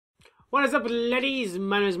What is up, ladies?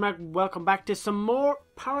 My name is Mark. Welcome back to some more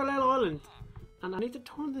Parallel Island. And I need to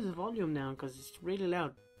turn this volume down because it's really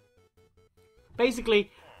loud.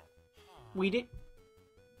 Basically, we did...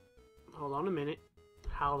 Hold on a minute.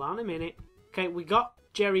 Okay, we got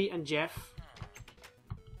Jerry and Jeff.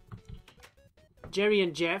 Jerry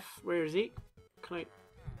and Jeff, where is he? I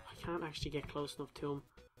can't actually get close enough to him.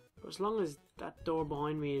 But as long as that door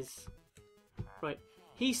behind me is... Right.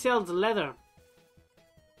 He sells leather.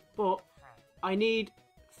 But I need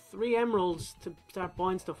 3 emeralds to start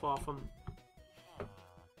buying stuff off him.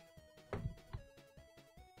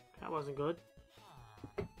 That wasn't good.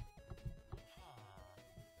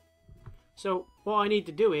 So what I need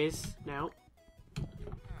to do is now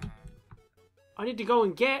I need to go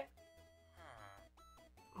and get...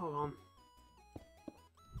 Hold on.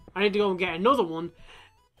 I need to go and get another one.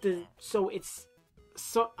 I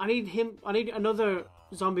need another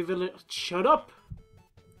zombie village. Shut up!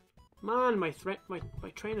 Man, my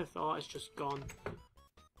train of thought is just gone.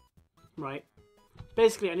 Right.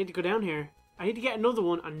 Basically, I need to go down here. I need to get another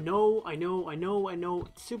one. I know.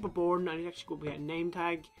 It's super boring. I need to actually go get a name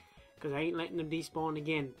tag. Because I ain't letting them despawn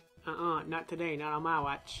again. Not today. Not on my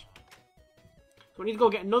watch. So I need to go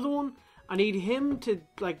get another one. I need him to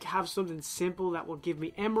have something simple that will give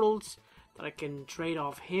me emeralds. That I can trade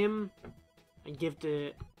off him. And give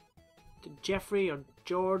to Jeffrey or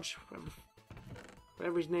George.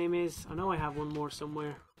 Whatever his name is. I know I have one more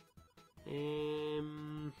somewhere.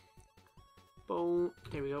 Boom.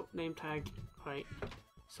 There we go. Name tag. Right.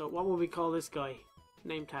 So what will we call this guy?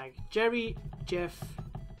 Name tag. Jerry, Jeff,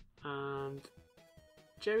 and...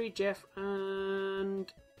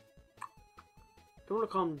 I don't want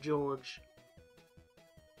to call him George.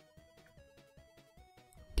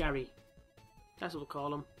 Gary. That's what we'll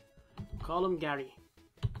call him. Call him Gary.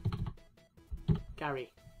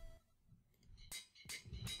 Gary.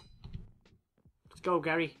 Let's go,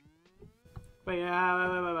 Gary. Wait, hold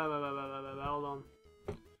on.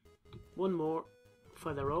 One more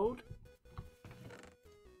for the road.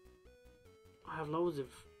 I have loads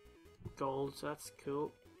of gold, so that's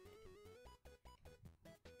cool.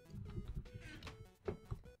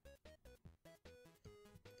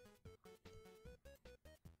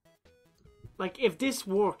 Like, if this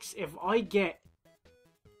works, if I get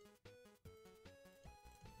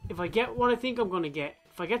what I think I'm gonna get,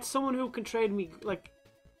 if I get someone who can trade me like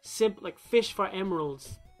fish for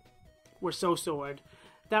emeralds, we're so sorted.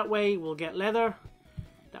 That way we'll get leather.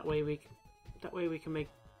 That way we can make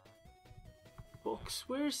books.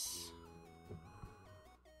 Where's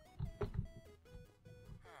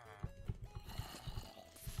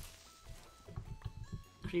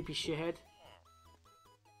creepy shithead?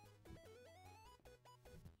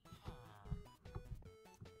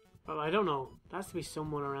 Well, I don't know. There has to be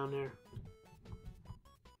someone around there.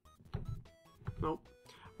 Nope.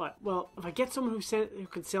 Right, well, if I get someone who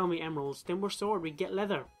can sell me emeralds, then we're sorted. We get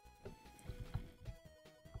leather.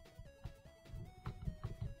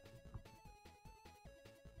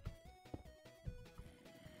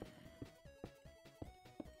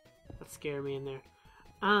 That scared me in there.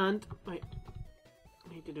 And I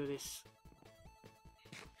need to do this.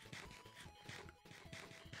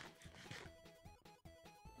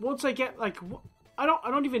 Once I get I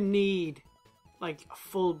don't even need a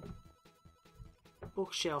full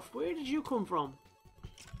bookshelf. Where did you come from?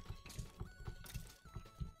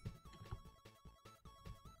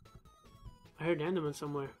 I heard an Enderman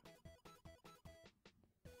somewhere.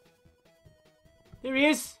 There he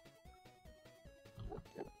is!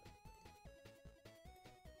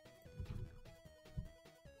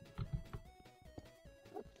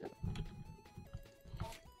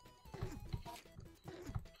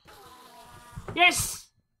 Yes!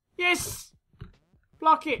 Yes!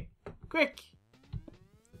 Block it! Quick!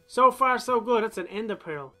 So far, so good. That's an ender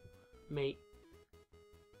pearl, mate.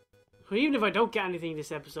 But even if I don't get anything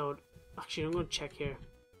this episode... Actually, I'm going to check here.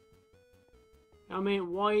 I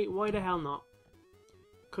mean, why the hell not?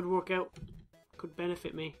 Could work out. Could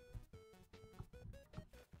benefit me.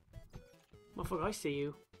 Motherfucker, I see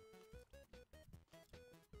you.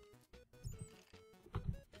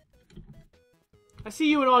 I see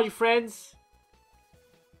you and all your friends.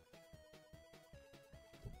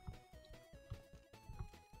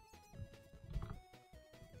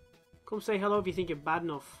 Come say hello if you think you're bad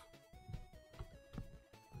enough.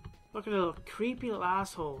 Look at the little creepy little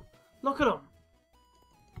asshole. Look at him.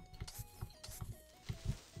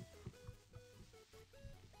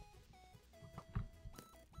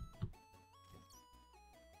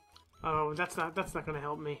 Oh, that's not gonna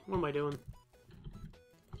help me. What am I doing?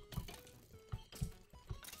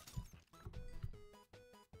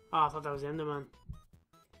 Oh, I thought that was Enderman.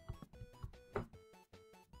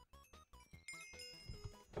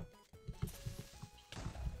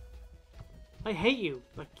 I hate you.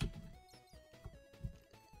 Like,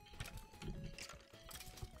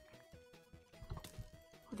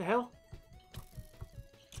 what the hell?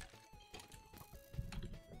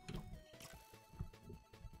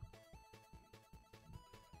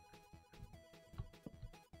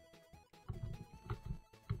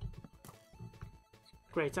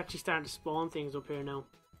 Great, it's actually starting to spawn things up here now.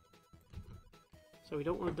 So we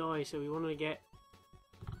don't want to die, so we want to get...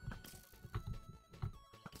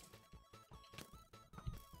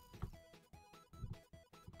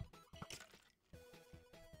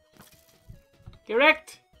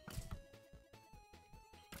 Correct!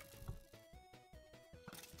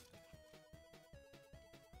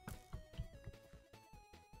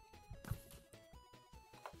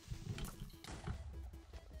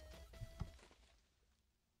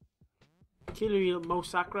 Kill you,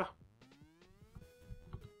 Mosakra.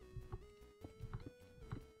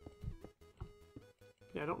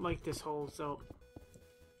 Yeah, I don't like this hole, so...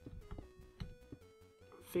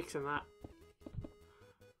 fixing that.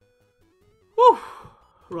 Woo!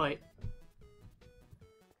 Right.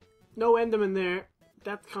 No Enderman there.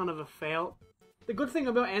 That's kind of a fail. The good thing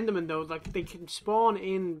about Enderman, though, is like they can spawn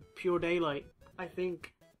in pure daylight, I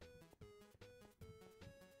think.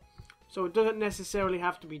 So it doesn't necessarily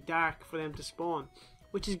have to be dark for them to spawn,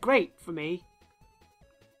 which is great for me.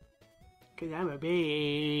 Because I'm a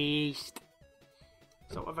beast.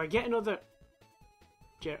 So if I get another...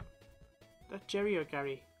 That Jerry or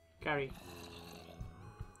Gary? Gary.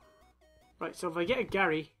 Right, so if I get a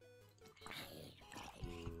Gary...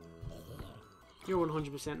 You're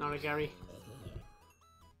 100% not a Gary.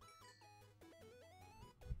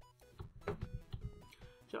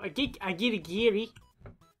 So I get a Gary.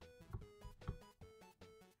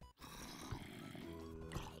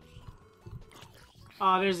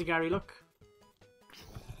 Oh, there's a Gary, look.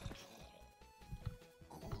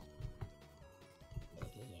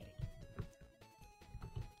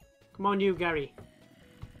 Come on, you, Gary.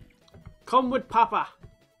 Come with Papa.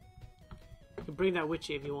 You can bring that with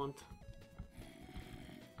you if you want.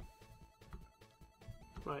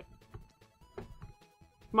 Right.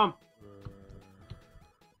 Come on.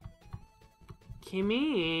 Come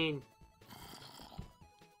in.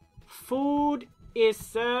 Food is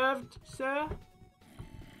served, sir.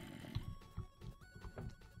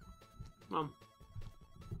 Mom.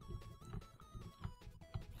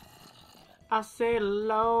 I said,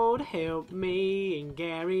 Lord, help me and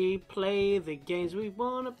Gary play the games we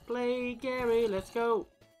want to play. Gary, let's go.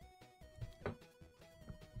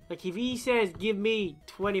 Like, if he says, give me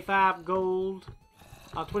 25 gold,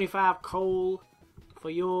 or 25 coal for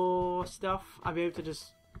your stuff, I'll be able to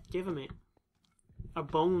just give him it. Or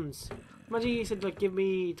bones. Imagine he said, like, give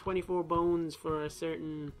me 24 bones for a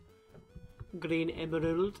certain green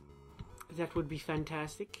emerald. That would be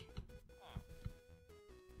fantastic.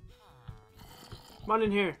 Come on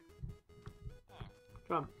in here.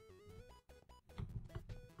 Come on.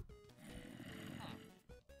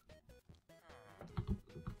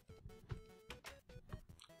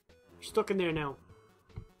 You're stuck in there now.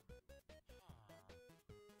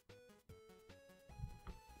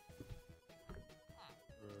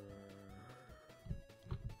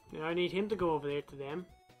 Now I need him to go over there to them.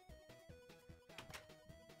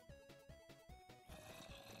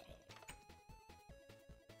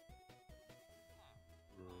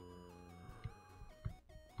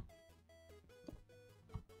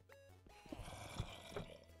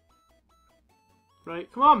 Right,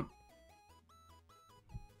 come on!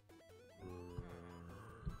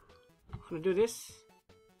 I'm gonna do this.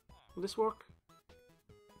 Will this work?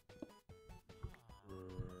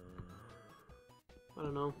 I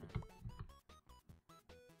don't know.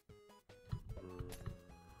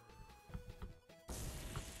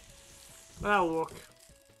 That'll work.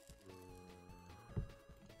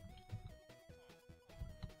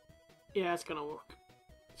 Yeah, it's gonna work.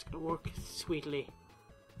 It's gonna work sweetly.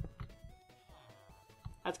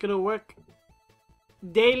 That's gonna work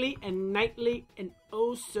daily and nightly and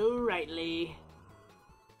oh so rightly.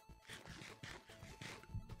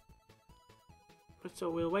 But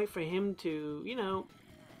so we'll wait for him to, you know,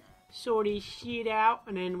 sort his shit out,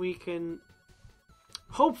 and then we can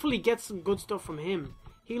hopefully get some good stuff from him.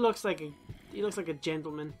 He looks like a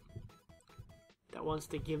gentleman that wants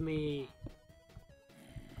to give me.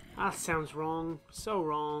 That sounds wrong, so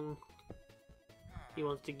wrong. He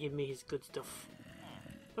wants to give me his good stuff.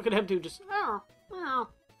 Look at him two just, oh.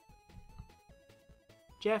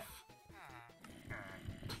 Jeff.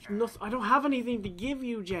 I don't have anything to give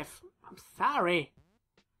you, Jeff. I'm sorry.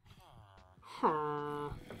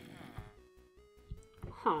 Well,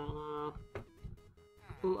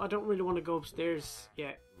 I don't really want to go upstairs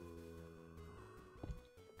yet.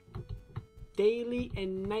 daily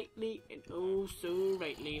and nightly and oh so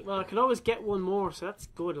rightly. Well, I can always get one more, so that's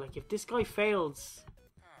good. Like, if this guy fails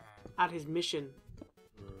at his mission,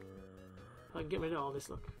 I can get rid of all this,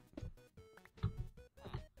 look.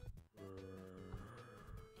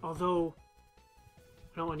 Although,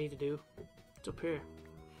 I know what I need to do. It's up here.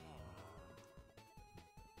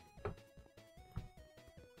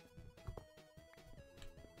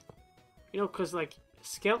 You know, because, like,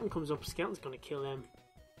 skeleton comes up, skeleton's gonna kill them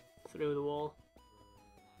through the wall.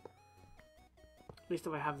 At least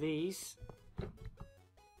if I have these.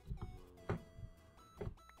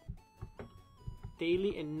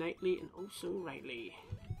 Daily and nightly and oh so rightly.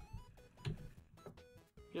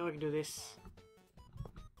 You know, I can do this.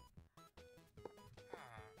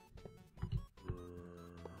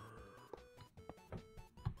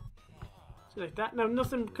 So like that. Now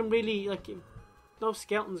nothing can really, like, no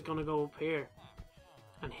skeleton's gonna go up here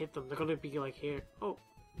and hit them. They're gonna be like here. Oh,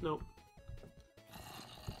 no.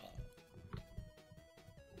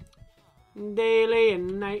 Daily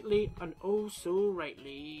and nightly and oh so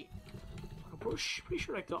rightly. I'm pretty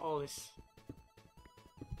sure I got all this.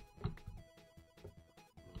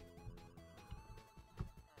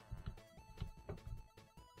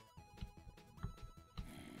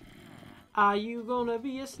 Are you gonna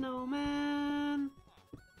be a snowman?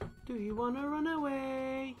 Do you wanna run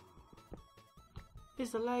away?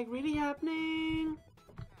 Is the lag really happening?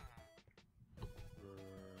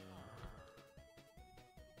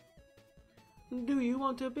 Do you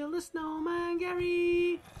want to build a snowman,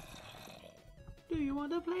 Gary? Do you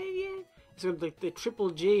want to play again? It's like the triple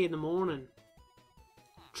G in the morning.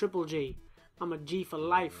 Triple G. I'm a G for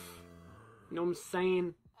life. You know what I'm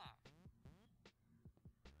saying?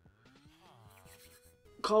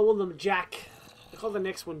 Call one of them Jack. I call the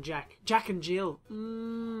next one Jack. Jack and Jill.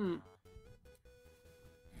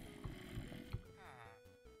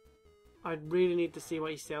 I really need to see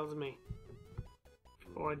what he sells me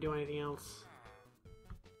before I do anything else.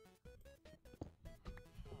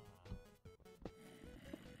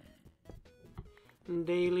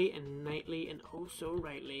 Daily and nightly and oh so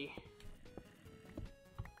rightly.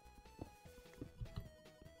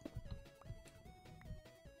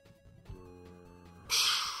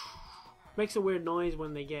 Makes a weird noise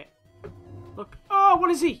when they get... Look. Oh, what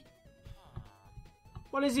is he?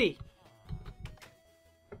 What is he?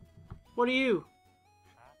 What are you?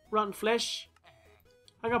 Rotten flesh?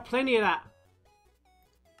 I got plenty of that.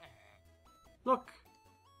 Look.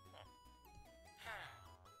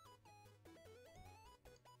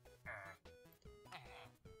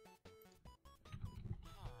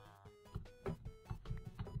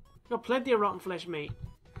 Got plenty of rotten flesh, mate.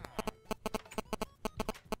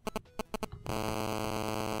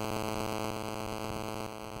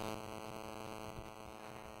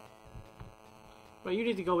 Right, you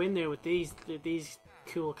need to go in there with these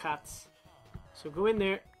cool cats. So go in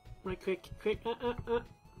there, right, quick.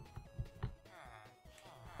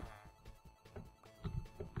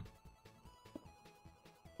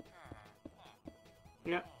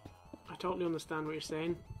 Yeah, I totally understand what you're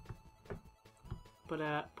saying. But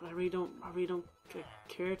I really don't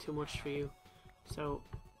care too much for you. So,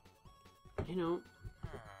 you know,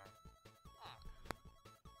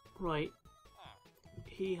 right?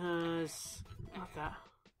 He has not that.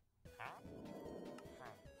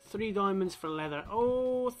 3 diamonds for leather.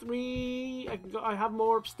 Oh, 3! I have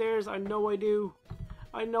more upstairs. I know I do.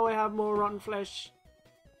 I know I have more rotten flesh.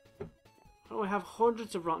 Oh, I have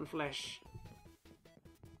hundreds of rotten flesh.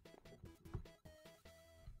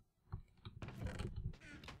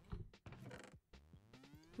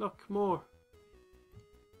 Look, more.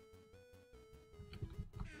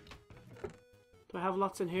 Do I have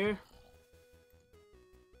lots in here?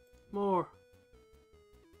 More.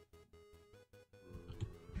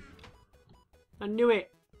 I knew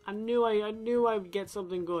it. I knew I would get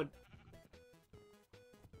something good.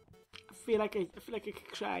 I feel like I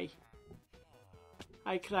could cry.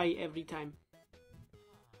 I cry every time.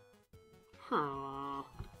 Huh.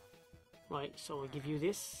 Right, so I'll give you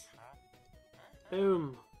this.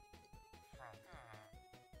 Boom.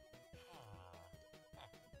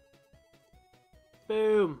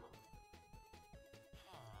 Boom.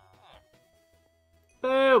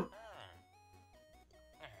 Boom.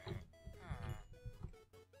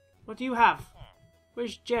 What do you have?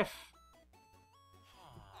 Where's Jeff?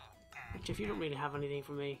 Jeff, you don't really have anything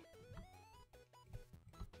for me.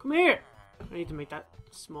 Come here. I need to make that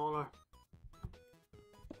smaller.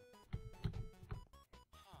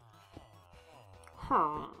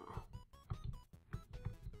 Huh.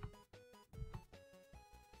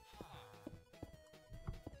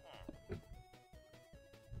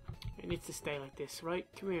 It needs to stay like this, right?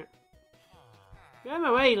 Come here. Get out of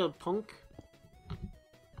my way, little punk.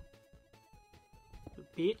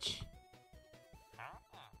 Little bitch.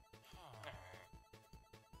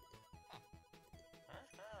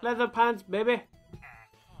 Leather pants, baby.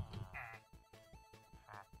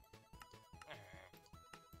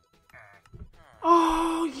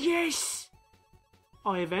 Oh, yes!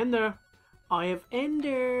 I have Ender. I have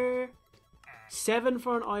Ender. 7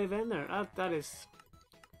 for an Eye of Ender. That is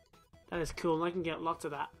cool, and I can get lots of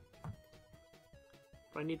that.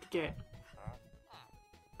 But I need to get...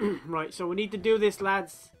 Right, so we need to do this,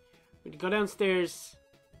 lads. We need to go downstairs,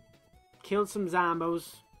 kill some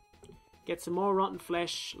zombos, get some more rotten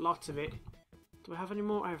flesh, lots of it. Do I have any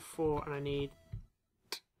more? I have 4, and I need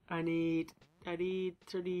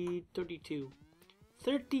 32.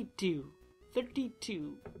 32.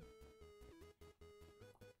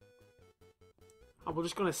 And we're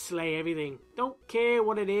just gonna slay everything. Don't care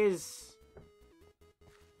what it is.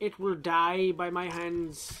 It will die by my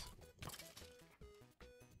hands.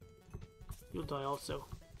 You'll die also.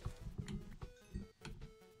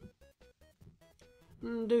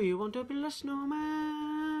 Do you want to build a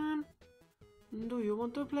snowman? Do you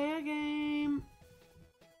want to play a game?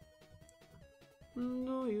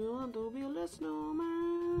 Do you want to build a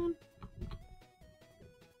snowman?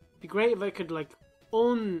 It'd be great if I could like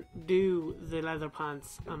undo the leather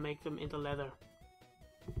pants and make them into leather.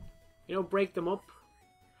 You know, break them up.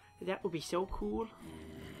 That would be so cool.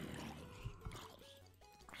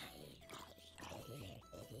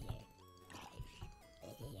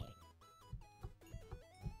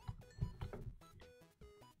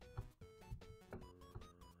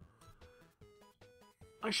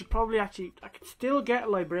 I should probably actually... I could still get a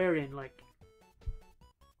librarian, like...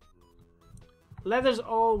 Leather's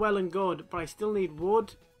all well and good, but I still need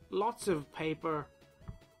wood, lots of paper,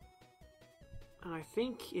 and I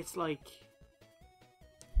think it's like...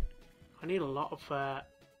 I need a lot of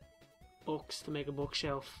books to make a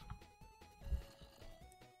bookshelf.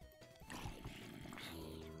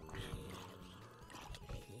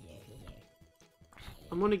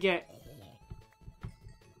 I'm gonna get...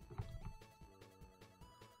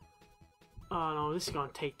 Oh no, this is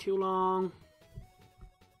gonna take too long.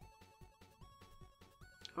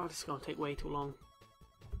 Oh, this is gonna take way too long.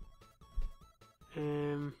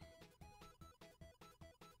 The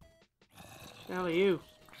hell are you?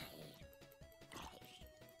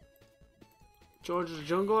 George of the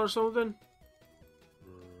Jungle or something?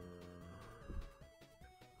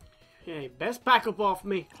 Hey, best pack up off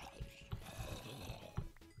me.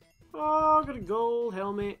 Oh, got a gold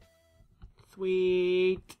helmet.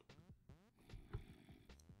 Sweet.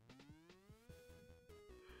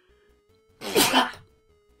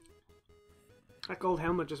 That gold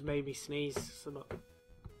helmet just made me sneeze. So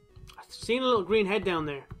I've seen a little green head down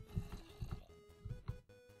there.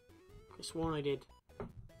 I sworn I did.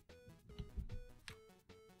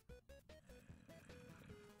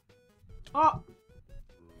 Oh!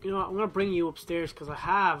 You know what? I'm gonna bring you upstairs because I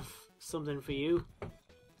have something for you.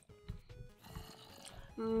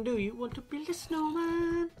 Do you want to build a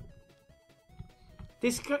snowman?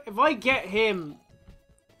 This guy, if I get him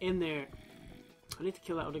in there, I need to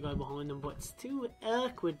kill that other guy behind him, but it's too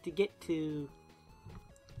awkward to get to.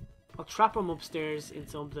 I'll trap him upstairs in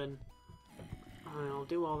something, and I'll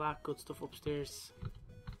do all that good stuff upstairs.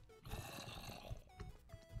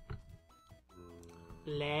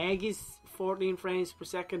 Lag is 14 frames per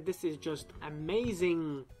second. This is just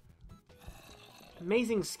amazing.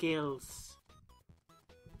 Amazing skills.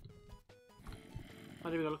 Oh,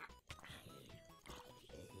 there we go, look.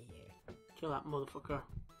 Kill that motherfucker.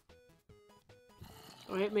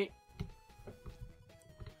 Oh, hit me.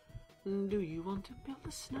 Do you want to build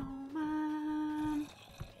a snowman?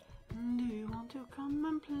 Do you want to come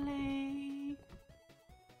and play?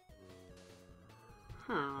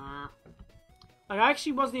 Huh. Like, I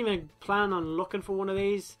actually wasn't even planning on looking for one of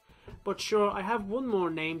these, but sure, I have one more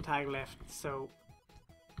name tag left, so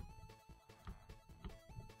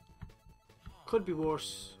could be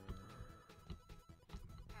worse.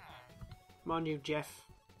 Come on, you Jeff.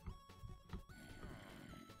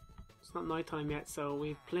 It's not night time yet, so we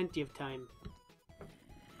have plenty of time.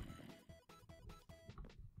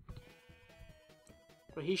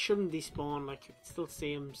 But he shouldn't despawn, like you can still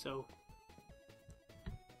see him, so.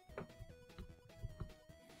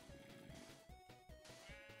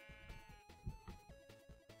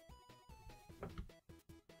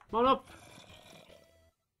 Come on up!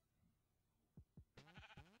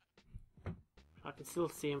 I can still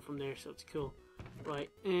see him from there, so it's cool. Right,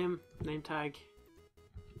 name tag.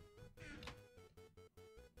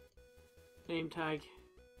 Name tag.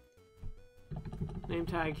 Name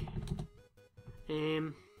tag.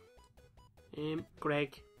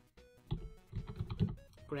 Greg.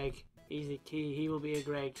 Greg. He's the key. He will be a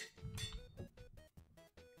Greg.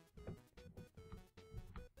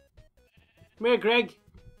 Come here, Greg.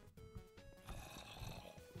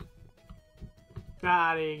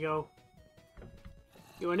 Ah, there you go.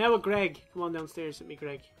 You are now a Greg. Come on downstairs with me,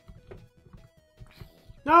 Greg.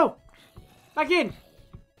 No! Back in!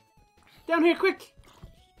 Down here, quick!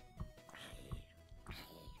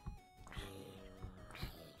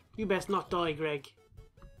 You best not die, Greg.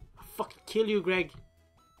 I'll fucking kill you, Greg.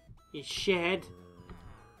 You shithead.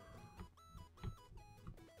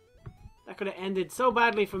 That could have ended so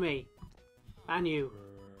badly for me. And you.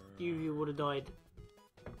 You would have died.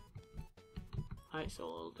 Alright, so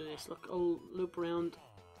I'll do this. Look, I'll loop around.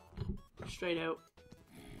 Straight out.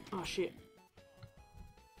 Oh, shit.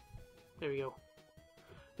 There we go.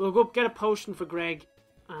 We'll go get a potion for Greg.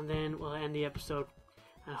 And then we'll end the episode.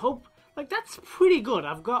 And hope... Like, that's pretty good.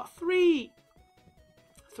 I've got three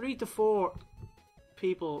to four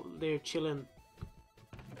people there chilling.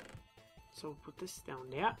 So put this down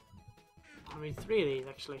there. I mean, 3 of these,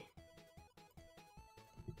 actually.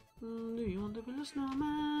 Do you want to build a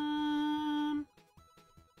snowman?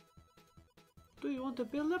 Do you want to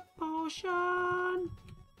build a potion?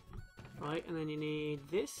 Right, and then you need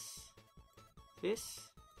this.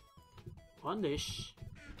 One dish.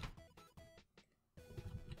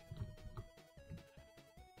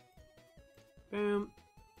 Boom,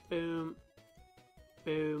 boom,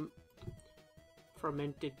 boom.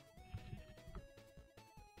 Fermented.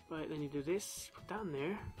 Right, then you do this. Put that in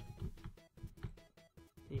there.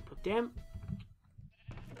 Then you put them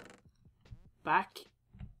back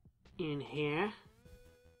in here.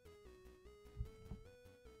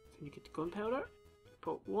 Then you get the gunpowder.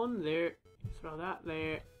 Put one there. Throw that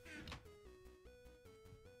there.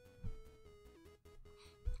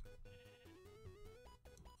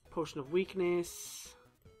 Potion of weakness.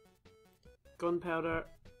 Gunpowder.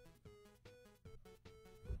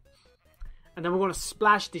 And then we're going to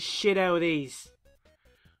splash the shit out of these.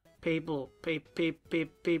 People.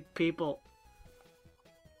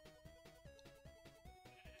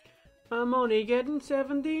 I'm only getting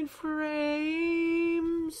 17 frames.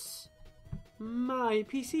 My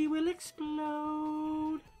PC will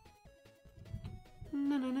explode.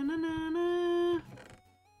 Na na na na na na.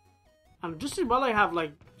 And just while I have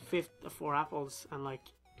like 4 apples and like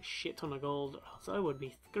a shit ton of gold, so I would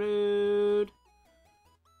be screwed.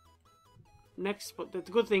 Next, but the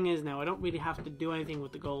good thing is now I don't really have to do anything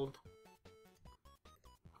with the gold.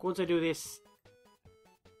 Once I do this,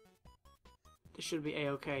 this should be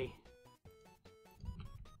a-okay.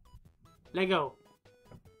 Lego.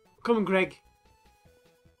 Coming, Greg.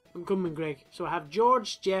 I'm coming, Greg. So I have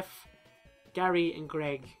George, Jeff, Gary, and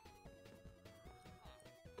Greg.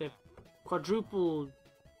 The quadruple.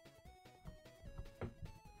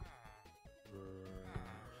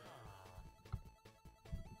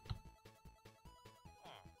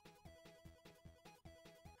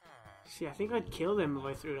 See, I think I'd kill them if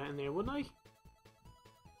I threw that in there, wouldn't I?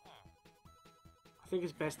 I think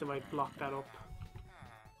it's best if I block that up.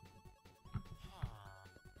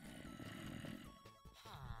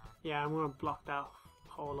 Yeah, I'm gonna block that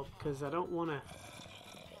hole up because I don't wanna.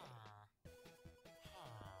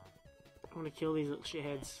 I wanna kill these little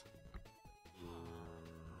shitheads.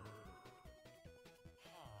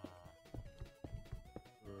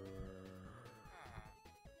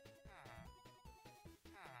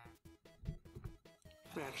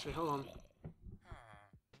 Wait, actually, hold on.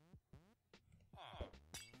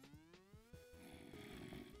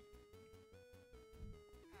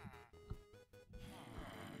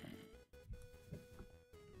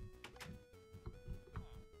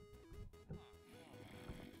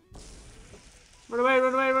 Run away,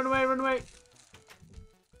 run away, run away, run away!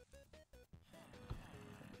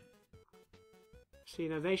 See,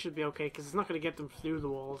 now they should be okay, because it's not going to get them through the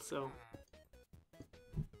wall, so...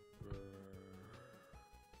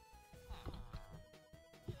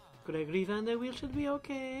 Could I agree that the wheel should be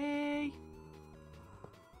okay?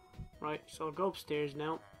 Right, so I'll go upstairs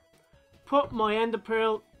now. Put my ender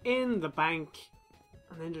pearl in the bank,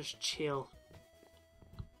 and then just chill.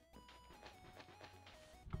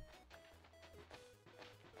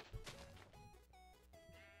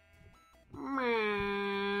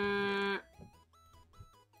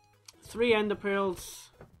 Three ender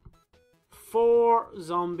pearls, 4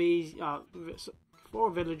 zombies,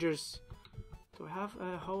 4 villagers. Do I have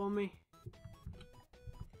a hoe on me?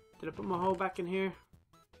 Did I put my hoe back in here?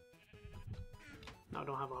 No, I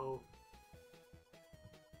don't have a hoe.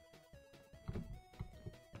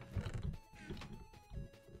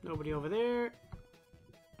 Nobody over there.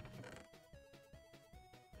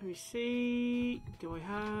 Let me see. Do I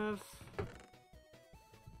have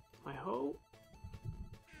my hoe?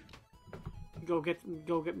 Go get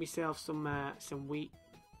myself some wheat.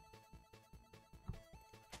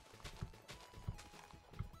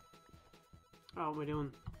 Oh, we're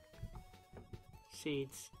doing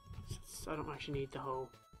seeds. So I don't actually need the hoe.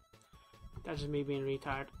 That's just me being a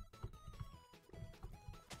retard.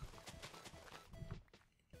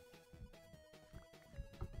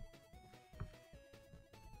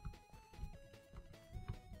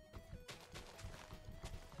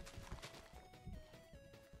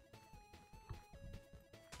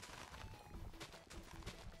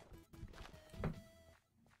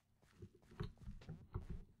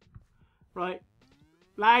 Right.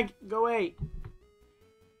 Lag, go away.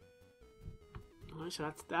 Alright, so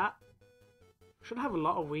that's that. I should have a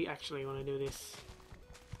lot of wheat actually when I do this.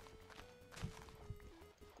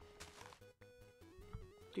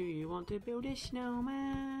 Do you want to build a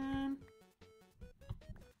snowman?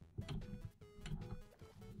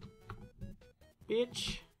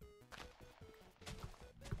 Bitch.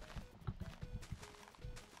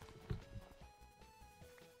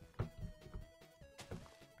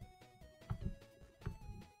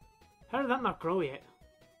 How did that not grow yet?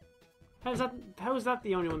 How is that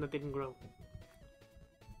the only one that didn't grow?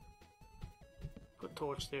 Put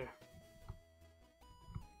torch there.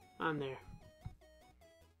 And there.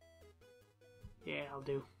 Yeah, I'll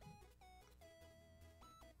do.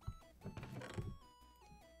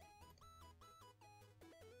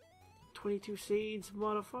 $22 seeds,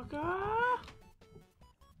 motherfucker!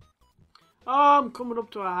 Oh, I'm coming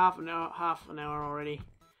up to a half an hour already.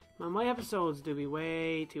 Man, my episodes do be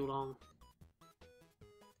way too long.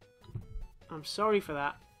 I'm sorry for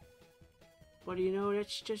that. But you know,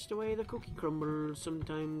 that's just the way the cookie crumbles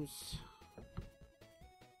sometimes.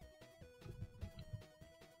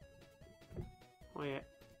 Oh yeah.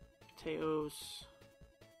 Potatoes.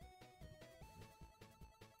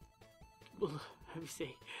 Well, let me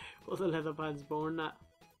see. Will the leather pants born that?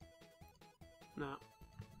 No.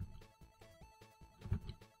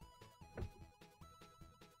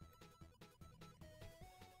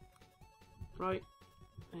 Right,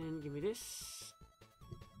 and give me this.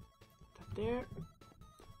 That there.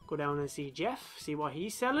 Go down and see Jeff, see what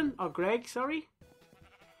he's selling. Or Greg, sorry.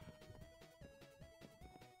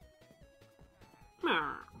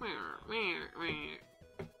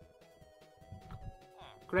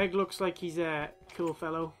 Greg looks like he's a cool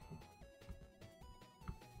fellow.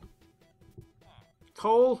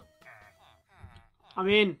 Cole. I'm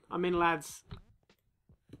in lads.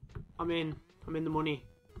 I'm in the money.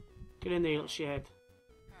 Get in there, you little shithead.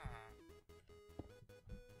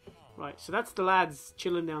 Right, so that's the lads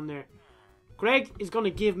chilling down there. Greg is gonna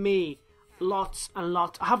give me lots and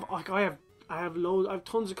lots. I have loads. I have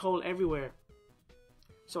tons of coal everywhere.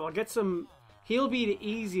 So I'll get some. He'll be the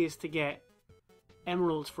easiest to get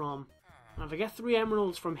emeralds from. And if I get 3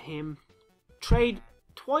 emeralds from him, trade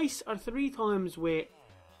twice or 3 times with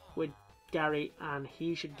Gary, and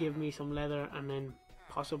he should give me some leather, and then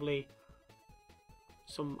possibly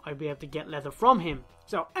I'll be able to get leather from him.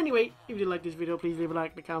 So anyway, if you did like this video, please leave a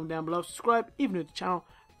like and a comment down below. Subscribe if you're new to the channel.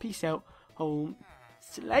 Peace out, home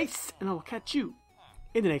slice, and I'll catch you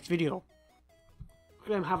in the next video. Look at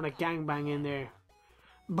them having a gangbang in there.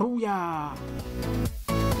 Booyah!